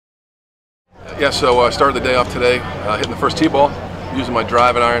Yeah, so I started the day off today hitting the first tee ball, using my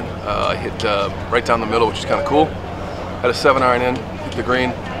driving iron. I hit right down the middle, which is kind of cool. Had a 7-iron in, hit the green.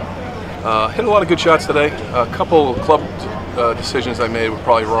 Hit a lot of good shots today. A couple club decisions I made were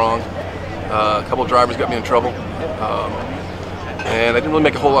probably wrong. A couple of drivers got me in trouble. And I didn't really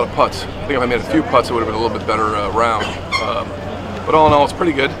make a whole lot of putts. I think if I made a few putts, it would have been a little bit better round. But all in all, it's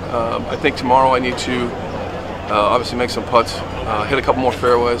pretty good. I think tomorrow I need to obviously make some putts, hit a couple more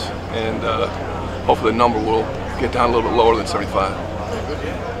fairways, and hopefully the number will get down a little bit lower than 75.